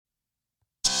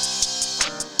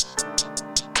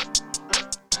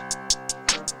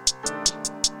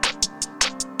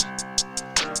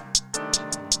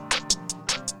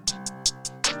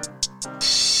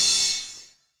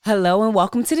Hello and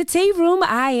welcome to the Tea Room.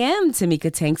 I am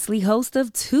Tamika Tanksley, host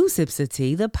of Two Sips of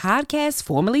Tea, the podcast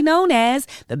formerly known as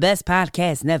the best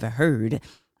podcast never heard.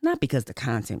 Not because the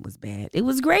content was bad. It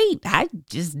was great. I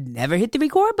just never hit the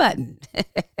record button.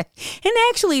 And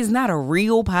actually, it's not a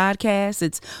real podcast.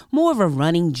 It's more of a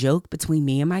running joke between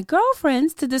me and my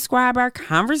girlfriends to describe our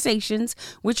conversations,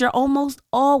 which are almost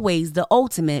always the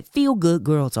ultimate feel-good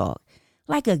girl talk.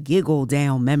 Like a giggle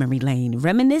down memory lane,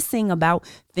 reminiscing about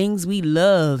things we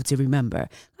love to remember,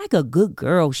 like a good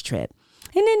girl's trip.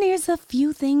 And then there's a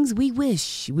few things we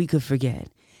wish we could forget.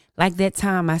 Like that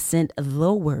time I sent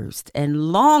the worst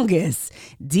and longest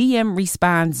DM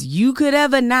response you could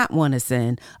ever not want to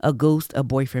send, a ghost a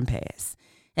boyfriend pass.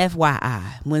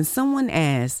 FYI, when someone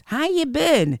asks, how you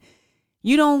been?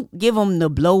 You don't give them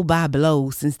the blow by blow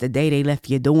since the day they left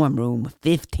your dorm room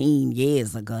 15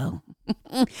 years ago.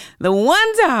 The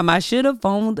one time I should have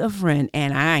phoned a friend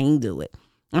and I ain't do it.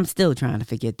 I'm still trying to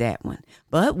forget that one.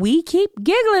 But we keep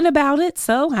giggling about it,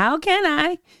 so how can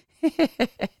I?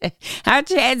 Our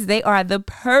chats, they are the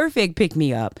perfect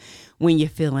pick-me-up when you're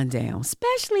feeling down,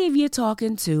 especially if you're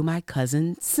talking to my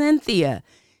cousin Cynthia.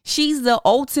 She's the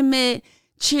ultimate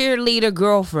cheerleader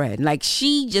girlfriend. Like,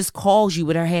 she just calls you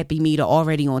with her happy meter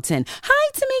already on 10.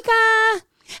 Hi, Tamika.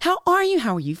 How are you?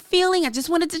 How are you feeling? I just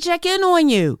wanted to check in on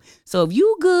you. So if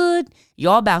you good,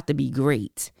 y'all about to be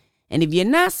great. And if you're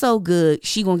not so good,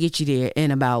 she gonna get you there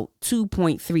in about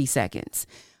 2.3 seconds.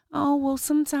 Oh, well,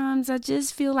 sometimes I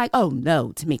just feel like, oh,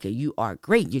 no, Tamika, you are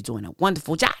great. You're doing a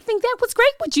wonderful job. I think that was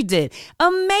great what you did.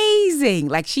 Amazing.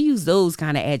 Like, she used those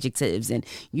kind of adjectives, and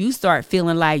you start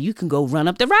feeling like you can go run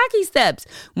up the Rocky Steps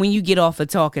when you get off of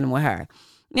talking with her.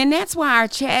 And that's why our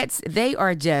chats, they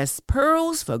are just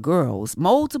pearls for girls,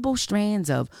 multiple strands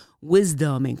of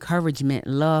wisdom, encouragement,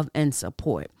 love, and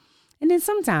support. And then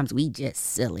sometimes we just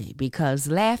silly because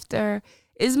laughter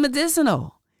is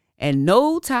medicinal. And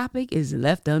no topic is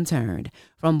left unturned,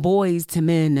 from boys to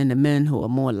men and the men who are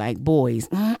more like boys.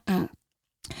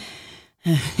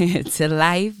 To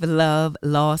life, love,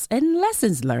 loss, and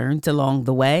lessons learned along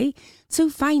the way. To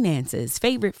finances,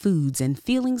 favorite foods, and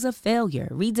feelings of failure,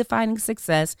 redefining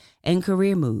success and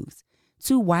career moves.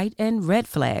 To white and red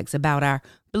flags about our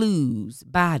blues,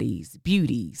 bodies,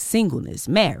 beauty, singleness,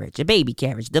 marriage, a baby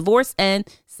carriage, divorce, and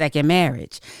second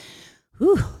marriage.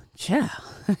 Whew, child.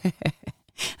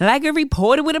 Like a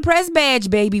reporter with a press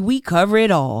badge, baby, we cover it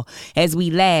all as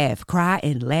we laugh, cry,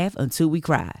 and laugh until we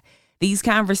cry. These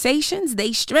conversations,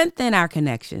 they strengthen our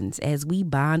connections as we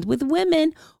bond with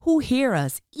women who hear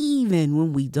us even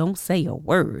when we don't say a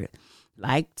word.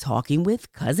 Like talking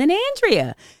with cousin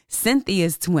Andrea,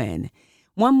 Cynthia's twin.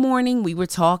 One morning we were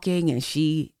talking and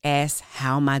she asked,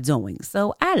 how am I doing?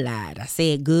 So I lied. I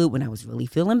said good when I was really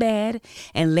feeling bad.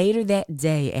 And later that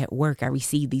day at work, I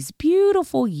received these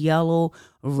beautiful yellow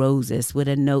roses with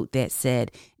a note that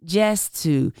said, just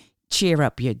to cheer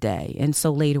up your day. And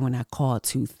so later when I called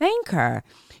to thank her,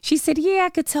 she said, yeah, I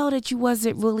could tell that you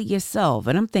wasn't really yourself.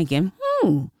 And I'm thinking,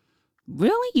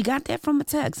 really? You got that from a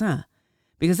text, huh?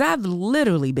 Because I've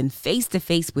literally been face to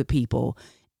face with people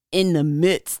in the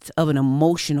midst of an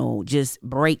emotional just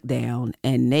breakdown,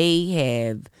 and they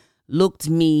have looked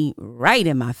me right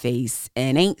in my face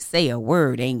and ain't say a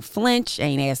word, ain't flinch,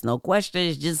 ain't ask no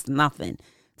questions, just nothing,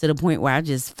 to the point where I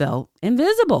just felt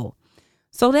invisible.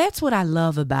 So that's what I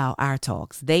love about our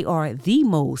talks. They are the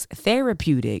most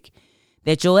therapeutic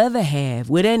that you'll ever have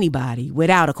with anybody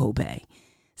without a copay,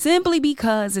 simply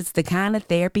because it's the kind of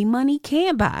therapy money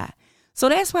can't buy. So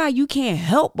that's why you can't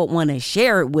help but want to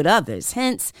share it with others.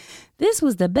 Hence, this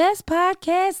was the best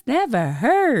podcast never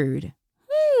heard.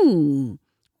 Wait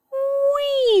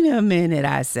a minute,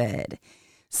 I said.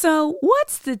 So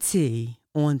what's the tea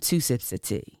on Two Sips of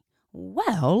Tea?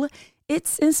 Well,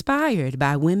 it's inspired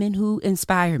by women who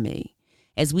inspire me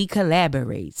as we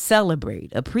collaborate,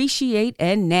 celebrate, appreciate,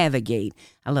 and navigate.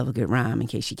 I love a good rhyme in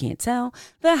case you can't tell.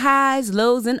 The highs,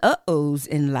 lows, and uh-ohs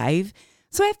in life.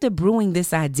 So after brewing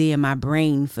this idea in my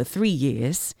brain for 3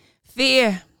 years,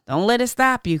 fear, don't let it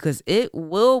stop you because it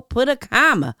will put a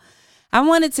comma. I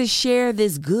wanted to share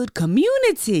this good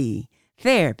community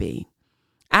therapy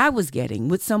I was getting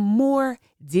with some more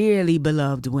dearly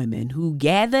beloved women who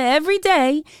gather every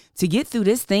day to get through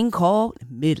this thing called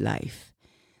midlife.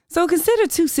 So consider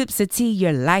Two Sips of Tea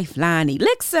your lifeline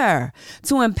elixir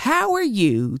to empower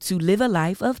you to live a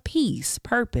life of peace,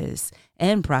 purpose,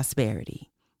 and prosperity,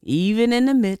 even in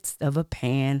the midst of a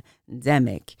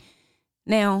pandemic.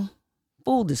 Now,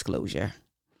 full disclosure.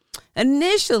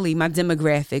 Initially, my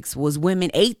demographics was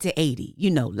women 8 to 80,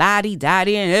 Lottie,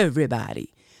 Dottie, and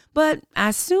everybody. But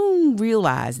I soon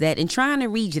realized that in trying to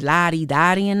reach Lottie,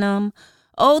 Dottie, and them,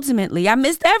 ultimately I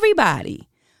missed everybody.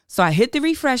 So I hit the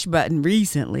refresh button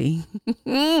recently.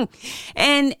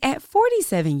 And at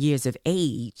 47 years of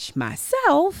age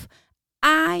myself,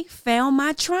 I found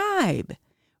my tribe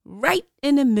right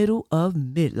in the middle of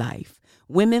midlife.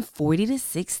 Women 40 to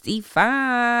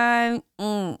 65.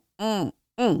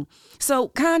 So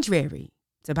contrary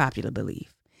to popular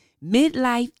belief,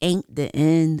 midlife ain't the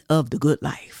end of the good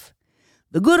life.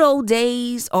 The good old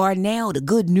days are now the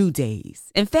good new days.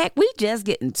 In fact, we just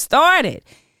getting started.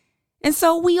 And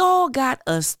so we all got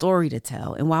a story to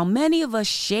tell. And while many of us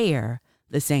share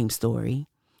the same story,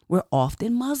 we're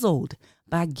often muzzled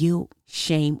by guilt,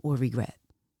 shame, or regret.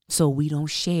 So we don't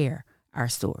share our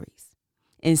stories.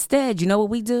 Instead, you know what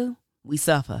we do? We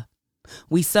suffer.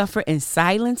 We suffer in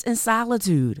silence and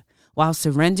solitude while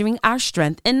surrendering our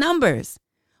strength in numbers.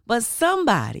 But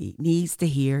somebody needs to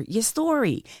hear your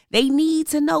story. They need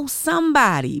to know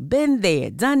somebody been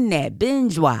there, done that,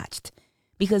 binge watched.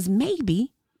 Because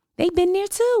maybe they've been there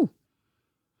too.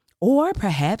 Or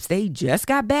perhaps they just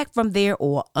got back from there,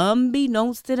 or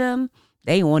unbeknownst to them,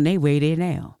 they on their way there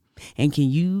now and can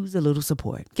use a little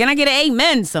support. Can I get an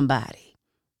amen, somebody?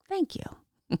 Thank you.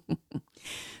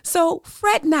 So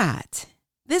fret not.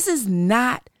 This is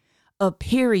not a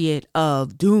period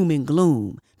of doom and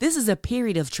gloom. This is a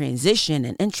period of transition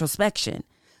and introspection.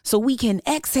 So we can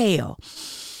exhale.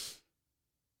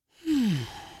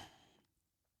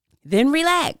 Then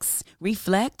relax,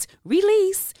 reflect,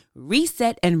 release,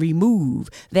 reset, and remove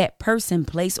that person,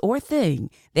 place, or thing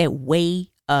that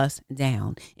weigh us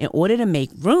down in order to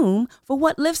make room for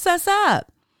what lifts us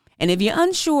up. And if you're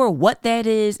unsure what that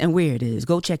is and where it is,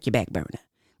 go check your back burner,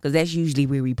 because that's usually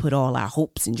where we put all our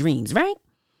hopes and dreams, right?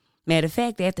 Matter of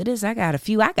fact, after this, I got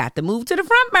to move to the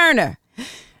front burner.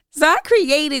 So I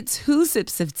created 2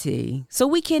 sips of tea so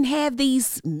we can have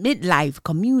these midlife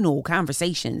communal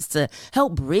conversations to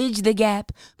help bridge the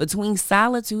gap between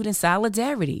solitude and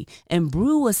solidarity and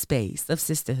brew a space of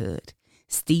sisterhood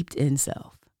steeped in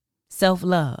self.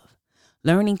 Self-love,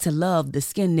 learning to love the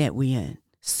skin that we're in,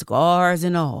 scars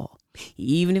and all,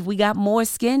 even if we got more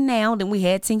skin now than we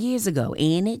had 10 years ago,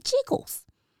 and it jiggles.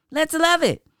 Let's love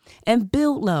it and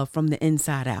build love from the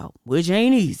inside out, which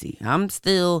ain't easy. I'm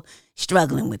still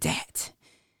struggling with that.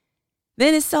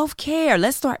 Then it's self-care.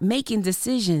 Let's start making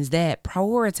decisions that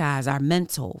prioritize our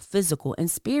mental, physical,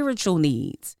 and spiritual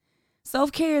needs.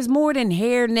 Self-care is more than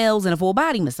hair, nails, and a full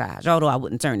body massage, although I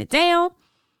wouldn't turn it down.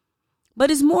 But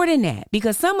it's more than that,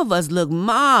 because some of us look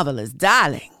marvelous,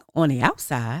 darling, on the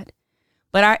outside,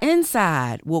 but our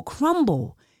inside will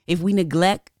crumble if we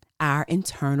neglect our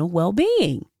internal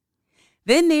well-being.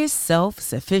 Then there's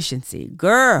self-sufficiency.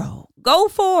 Girl, go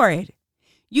for it.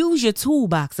 Use your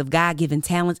toolbox of God-given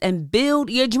talents and build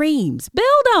your dreams.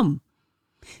 Build them.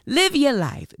 Live your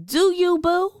life. Do you,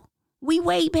 boo? We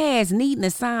way past needing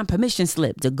a signed permission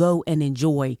slip to go and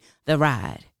enjoy the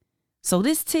ride. So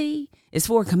this tea is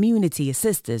for a community of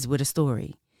sisters with a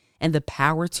story and the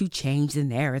power to change the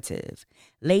narrative.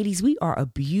 Ladies, we are a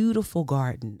beautiful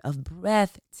garden of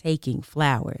breathtaking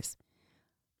flowers.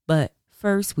 But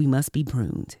first, we must be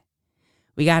pruned.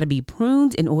 We got to be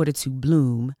pruned in order to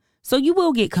bloom, so you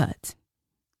will get cut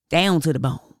down to the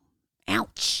bone.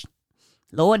 Ouch.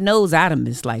 Lord knows I done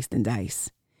been sliced and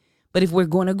diced. But if we're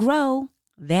going to grow,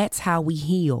 that's how we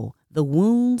heal the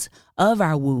wounds of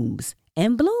our wombs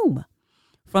and bloom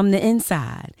from the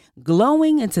inside,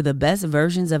 glowing into the best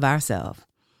versions of ourselves.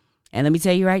 And let me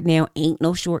tell you right now, ain't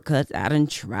no shortcuts. I done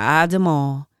tried them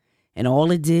all. And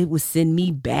all it did was send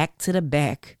me back to the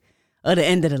back of the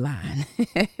end of the line.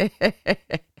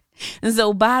 And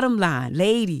so bottom line,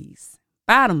 ladies,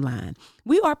 bottom line,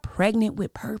 we are pregnant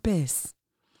with purpose.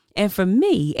 And for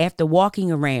me, after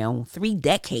walking around 3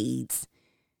 decades,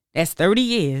 that's 30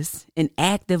 years in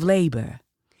active labor,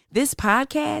 this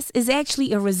podcast is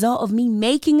actually a result of me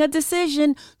making a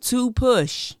decision to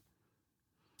push.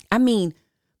 I mean,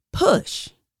 push.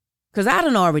 Because I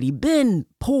done already been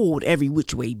pulled every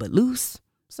which way but loose.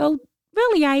 So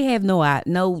really, I have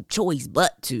no choice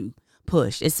but to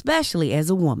push, especially as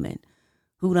a woman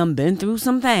who done been through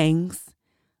some things,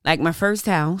 like my first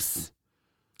house,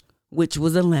 which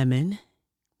was a lemon,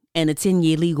 and a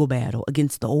 10-year legal battle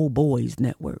against the Old Boys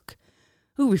Network,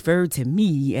 who referred to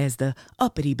me as the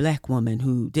uppity black woman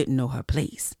who didn't know her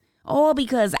place, all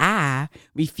because I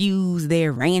refused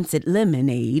their rancid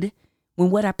lemonade when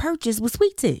what I purchased was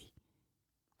sweet tea.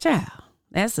 Child,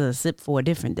 that's a sip for a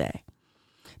different day.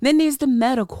 Then there's the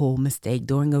medical mistake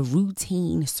during a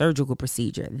routine surgical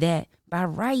procedure that, by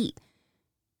right,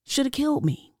 should have killed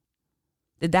me.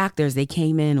 The doctors, they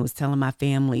came in and was telling my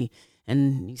family,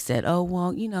 and he said, oh,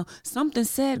 well, something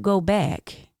said go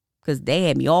back, because they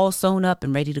had me all sewn up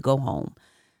and ready to go home.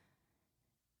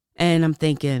 And I'm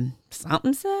thinking,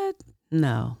 something said?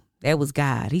 No, that was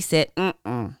God. He said,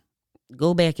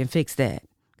 go back and fix that,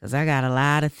 because I got a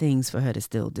lot of things for her to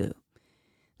still do.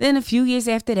 Then a few years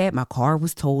after that, my car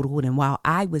was totaled. And while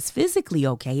I was physically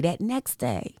okay, that next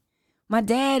day, my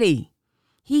daddy,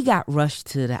 he got rushed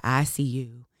to the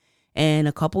ICU. And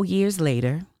a couple years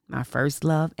later, my first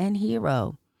love and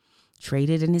hero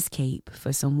traded in his cape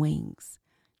for some wings.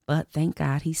 But thank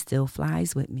God he still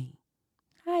flies with me.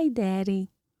 Hi, Daddy.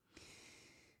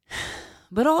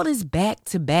 But all this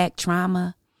back-to-back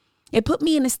trauma, it put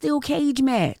me in a steel cage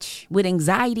match with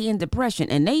anxiety and depression,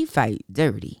 and they fight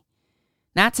dirty.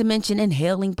 Not to mention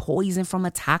inhaling poison from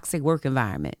a toxic work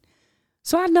environment.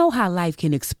 So I know how life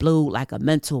can explode like a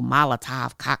mental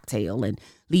Molotov cocktail and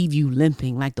leave you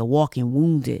limping like the walking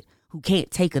wounded who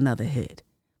can't take another hit.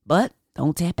 But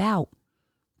don't tap out.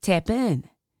 Tap in.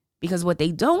 Because what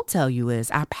they don't tell you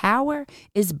is our power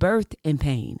is birthed in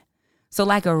pain. So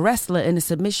like a wrestler in a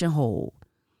submission hold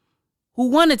who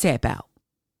want to tap out.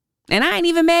 And I ain't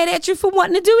even mad at you for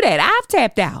wanting to do that. I've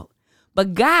tapped out.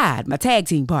 But God, my tag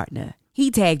team partner, he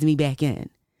tagged me back in.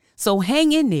 So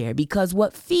hang in there, because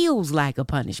what feels like a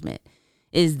punishment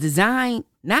is designed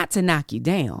not to knock you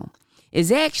down. It's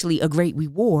actually a great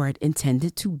reward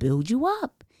intended to build you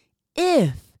up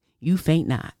if you faint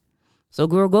not. So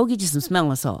girl, go get you some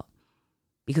smelling salt,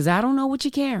 because I don't know what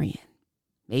you're carrying.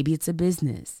 Maybe it's a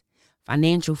business,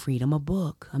 financial freedom, a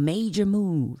book, a major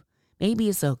move. Maybe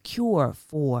it's a cure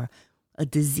for a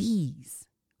disease,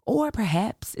 or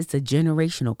perhaps it's a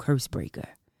generational curse breaker.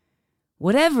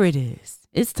 Whatever it is,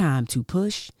 it's time to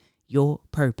push your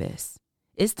purpose.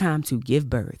 It's time to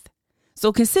give birth.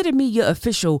 So consider me your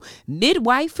official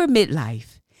midwife for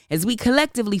midlife as we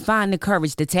collectively find the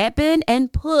courage to tap in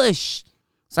and push.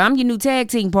 So I'm your new tag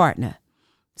team partner.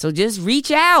 So just reach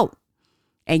out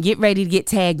and get ready to get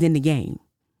tagged in the game.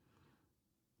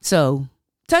 So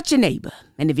touch your neighbor.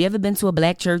 And if you ever been to a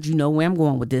black church, you know where I'm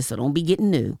going with this, so don't be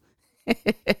getting new. And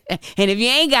if you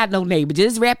ain't got no neighbor,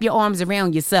 just wrap your arms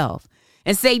around yourself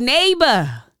and say,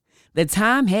 neighbor, the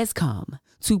time has come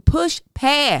to push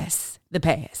past the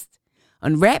past,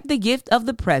 unwrap the gift of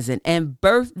the present, and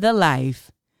birth the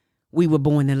life we were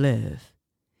born to live.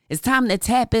 It's time to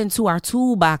tap into our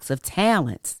toolbox of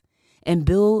talents and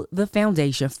build the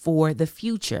foundation for the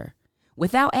future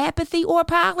without apathy or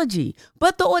apology,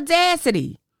 but the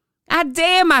audacity. I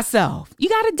dare myself. You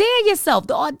got to dare yourself,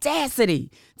 the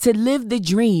audacity to live the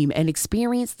dream and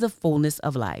experience the fullness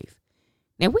of life.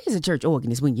 Now, where's a church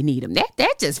organist when you need him?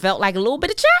 That just felt like a little bit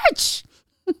of church.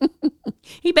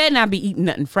 He better not be eating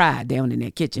nothing fried down in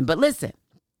that kitchen. But listen,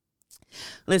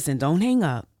 don't hang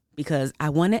up, because I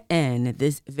want to end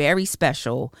this very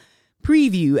special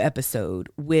preview episode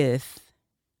with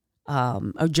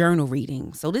a journal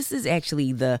reading. So this is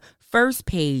actually the first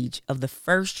page of the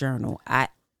first journal I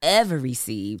ever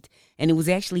received. And it was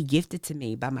actually gifted to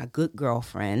me by my good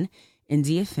girlfriend,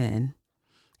 India Finn.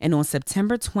 And on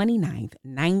September 29th,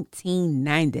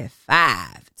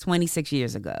 1995, 26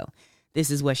 years ago, this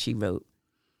is what she wrote.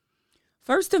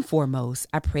 First and foremost,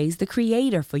 I praise the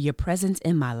Creator for your presence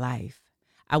in my life.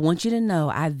 I want you to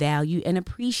know I value and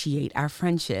appreciate our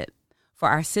friendship, for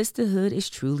our sisterhood is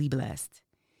truly blessed.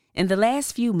 In the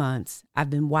last few months, I've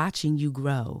been watching you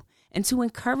grow, and to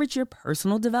encourage your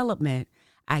personal development,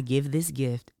 I give this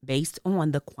gift based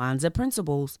on the Kwanzaa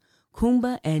principles,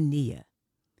 Kumba and Nia.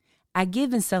 I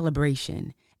give in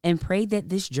celebration and pray that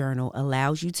this journal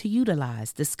allows you to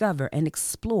utilize, discover, and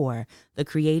explore the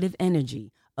creative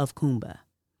energy of Kumba.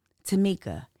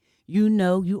 Tamika, you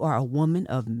know you are a woman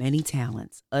of many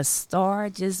talents, a star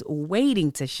just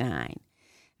waiting to shine.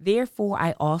 Therefore,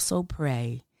 I also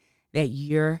pray that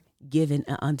you're given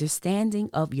an understanding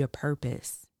of your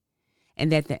purpose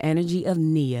and that the energy of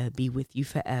Nia be with you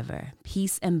forever.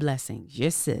 Peace and blessings.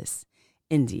 Your sis,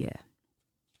 India.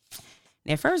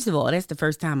 Now, first of all, that's the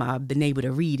first time I've been able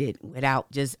to read it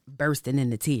without just bursting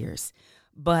into tears.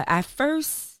 But I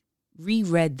first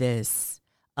reread this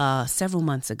several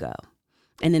months ago.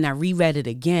 And then I reread it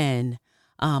again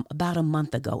about a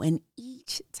month ago. And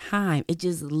each time, it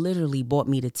just literally brought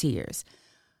me to tears.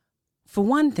 For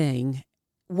one thing,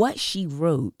 what she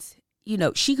wrote, you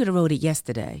know, she could have wrote it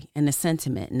yesterday, and the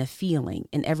sentiment and the feeling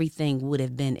and everything would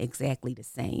have been exactly the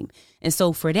same. And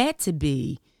so for that to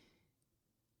be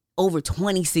over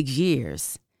 26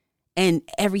 years and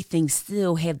everything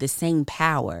still have the same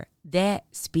power, that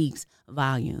speaks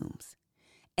volumes.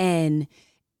 And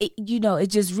it, you know, it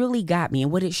just really got me.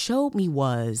 And what it showed me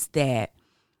was that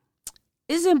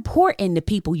it's important the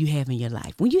people you have in your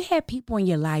life. When you have people in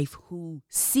your life who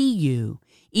see you,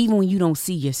 even when you don't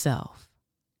see yourself.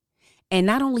 And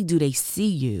not only do they see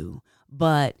you,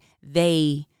 but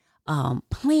they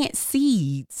plant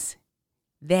seeds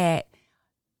that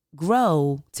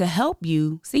grow to help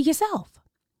you see yourself.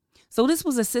 So this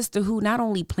was a sister who not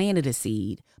only planted a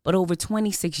seed, but over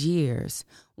 26 years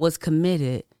was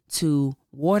committed to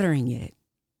watering it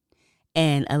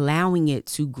and allowing it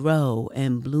to grow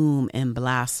and bloom and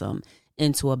blossom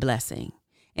into a blessing.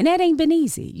 And that ain't been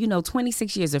easy.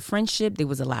 26 years of friendship. There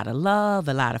was a lot of love,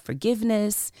 a lot of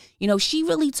forgiveness. She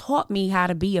really taught me how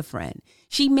to be a friend.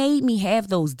 She made me have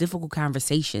those difficult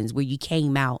conversations where you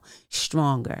came out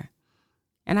stronger.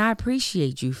 And I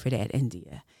appreciate you for that,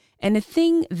 India. And the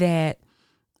thing that,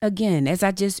 again, as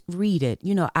I just read it,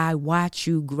 I watch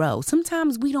you grow.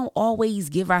 Sometimes we don't always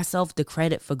give ourselves the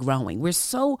credit for growing. We're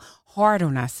so hard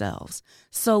on ourselves.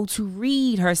 So to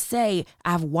read her say,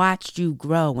 I've watched you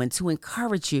grow, and to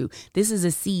encourage you, this is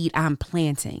a seed I'm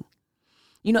planting.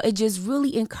 It just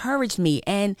really encouraged me.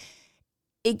 And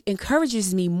it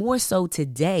encourages me more so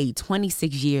today,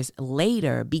 26 years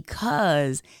later,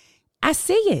 because I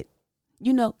see it.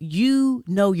 You know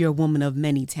you're a woman of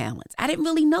many talents. I didn't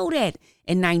really know that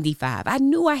in 95. I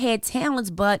knew I had talents,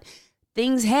 but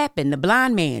things happened. The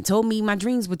blind man told me my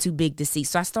dreams were too big to see.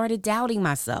 So I started doubting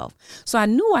myself. So I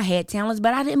knew I had talents,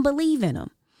 but I didn't believe in them.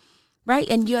 Right?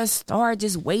 And you're a star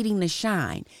just waiting to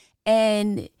shine.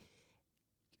 And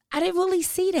I didn't really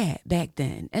see that back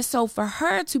then. And so for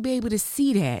her to be able to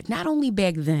see that, not only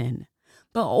back then,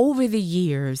 but over the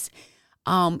years,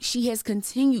 she has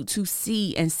continued to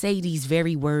see and say these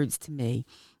very words to me.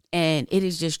 And it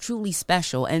is just truly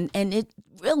special. And it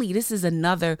really, this is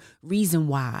another reason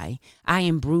why I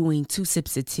am brewing 2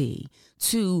 Sips of Tea,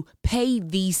 to pay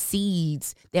these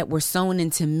seeds that were sown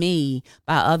into me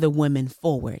by other women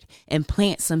forward and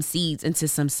plant some seeds into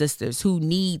some sisters who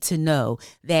need to know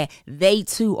that they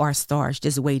too are stars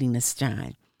just waiting to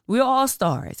shine. We're all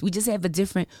stars. We just have a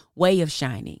different way of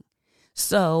shining.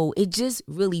 So it just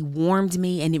really warmed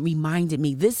me, and it reminded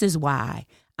me this is why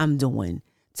I'm doing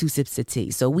 2 Sips of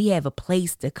Tea. So we have a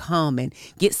place to come and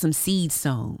get some seeds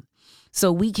sown so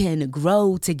we can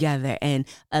grow together and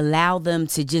allow them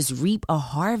to just reap a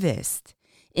harvest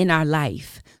in our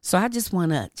life. So I just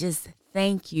want to just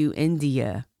thank you,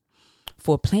 India,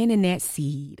 for planting that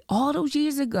seed all those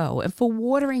years ago and for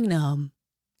watering them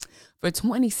for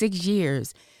 26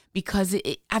 years. Because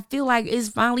I feel like it's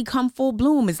finally come full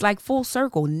bloom. It's like full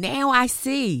circle. Now I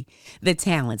see the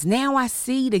talents. Now I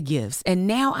see the gifts. And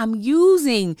now I'm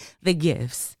using the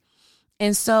gifts.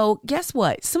 And so guess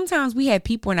what? Sometimes we have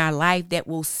people in our life that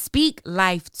will speak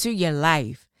life to your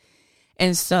life.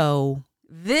 And so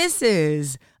this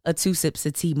is a 2 Sips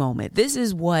of Tea moment. This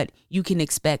is what you can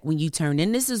expect when you turn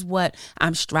in. This is what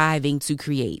I'm striving to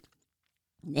create.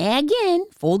 Now, again,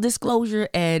 full disclosure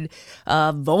and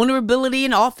vulnerability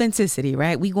and authenticity,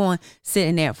 right? We going to sit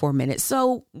in that for a minute.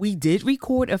 So we did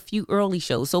record a few early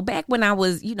shows. So back when I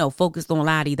was, focused on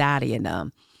lottie-dottie,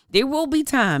 and there will be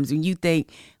times when you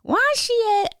think, why is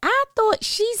she at? I thought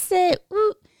she said,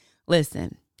 ooh.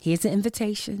 Listen, here's an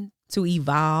invitation to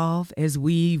evolve as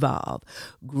we evolve.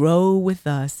 Grow with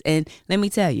us. And let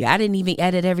me tell you, I didn't even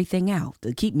edit everything out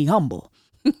to keep me humble.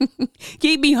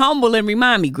 Keep me humble and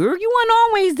remind me, girl, you weren't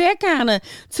always that kind of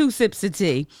 2 Sips of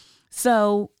Tea.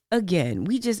 So again,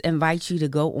 we just invite you to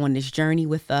go on this journey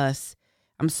with us.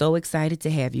 I'm so excited to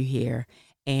have you here.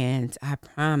 And I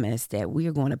promise that we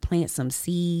are going to plant some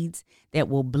seeds that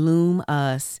will bloom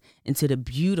us into the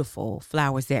beautiful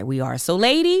flowers that we are. So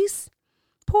ladies,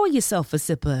 pour yourself a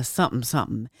sip of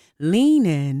something. Lean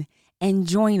in and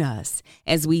join us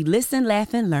as we listen,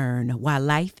 laugh, and learn while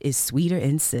life is sweeter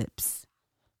in sips.